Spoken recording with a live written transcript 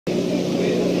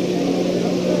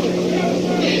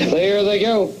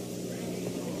2.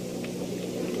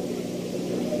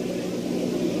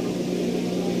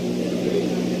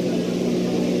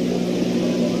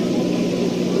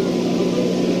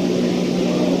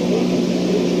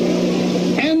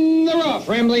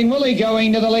 Rambling Willie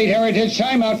going to the late Heritage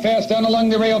time, out fast down along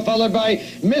the rail, followed by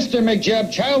Mr.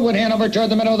 McJeb. Childwood Hanover toward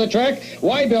the middle of the track.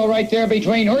 Y-Bill right there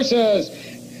between horses.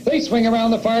 They swing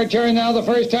around the far turn now the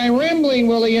first time. Rambling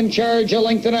Willie in charge, a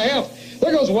length and a half.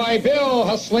 There goes Y-Bill,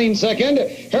 hustling second.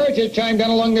 Heritage time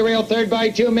down along the rail, third by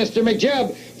 2, Mr.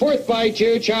 McJeb. Fourth by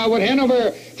 2, Childwood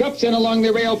Hanover. Drops in along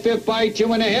the rail, fifth by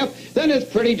 2.5. Then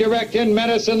it's Pretty Direct and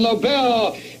Medicine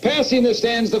Lobel. Passing the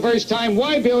stands the first time.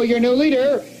 Y-Bill, your new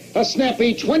leader. A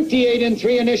snappy 28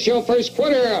 3 initial first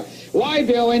quarter.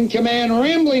 Y-Bill in command.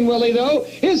 Rambling Willie, though,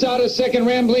 is out of second.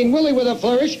 Rambling Willie with a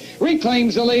flourish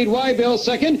reclaims the lead. Y-Bill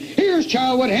second. Here's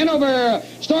Childwood Hanover.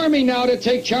 Storming now to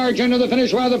take charge under the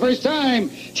finish wire the first time.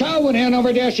 Childwood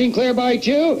Hanover dashing clear by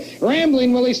 2.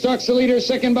 Rambling Willie stalks the leader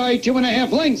second by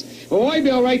 2.5 lengths.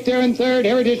 Y-Bill right there in third.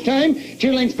 Heritage time.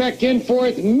 2 lengths back in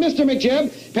fourth. Mr.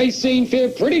 McJeb. Pacing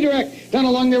fifth. Pretty Direct. Down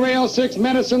along the rail. 6.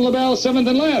 Medicine LaBelle seventh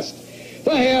and last.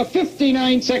 The half,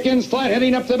 59 seconds, flat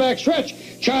heading up the back stretch.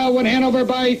 Childwood Hanover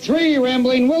by 3,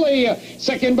 Rambling Willie.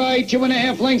 Second by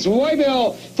 2.5 lengths,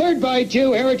 Y-Bill. Third by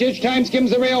 2, Heritage time skims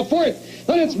the rail. Fourth,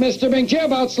 then it's Mr.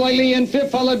 McJeb out slightly in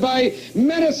fifth, followed by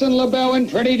Medicine LaBelle and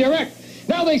Pretty Direct.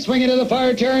 Now they swing into the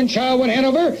far turn. Childwood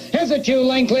Hanover has a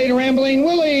 2-length lead. Rambling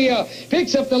Willie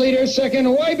picks up the leader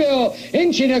second. Y-Bill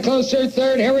inching a closer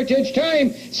third. Heritage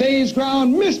time saves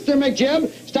ground. Mr.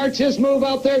 McJeb starts his move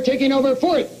out there, taking over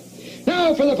fourth.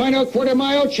 Now for the final quarter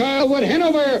mile, Childwood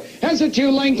Hanover has a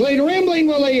 2-length lead. Rambling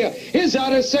Willie is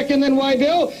out of second, then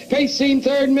Y-Bill pacing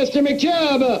third, Mr.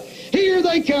 McJeb. Here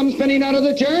they come, spinning out of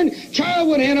the turn.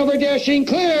 Childwood Hanover dashing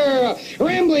clear.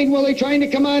 Rambling Willie trying to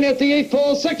come on at the 8th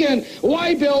pole second.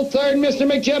 Y-Bill third, Mr.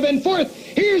 McJeb in fourth.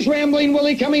 Here's Rambling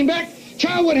Willie coming back.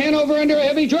 Childwood Hanover under a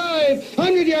heavy drive.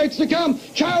 100 yards to come.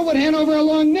 Childwood Hanover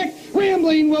along neck.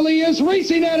 Rambling Willie is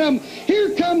racing at him.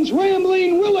 Here comes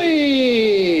Rambling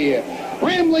Willie.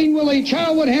 Rambling Willie,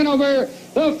 Childwood Hanover,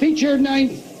 the featured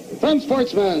ninth from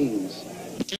Sportsman.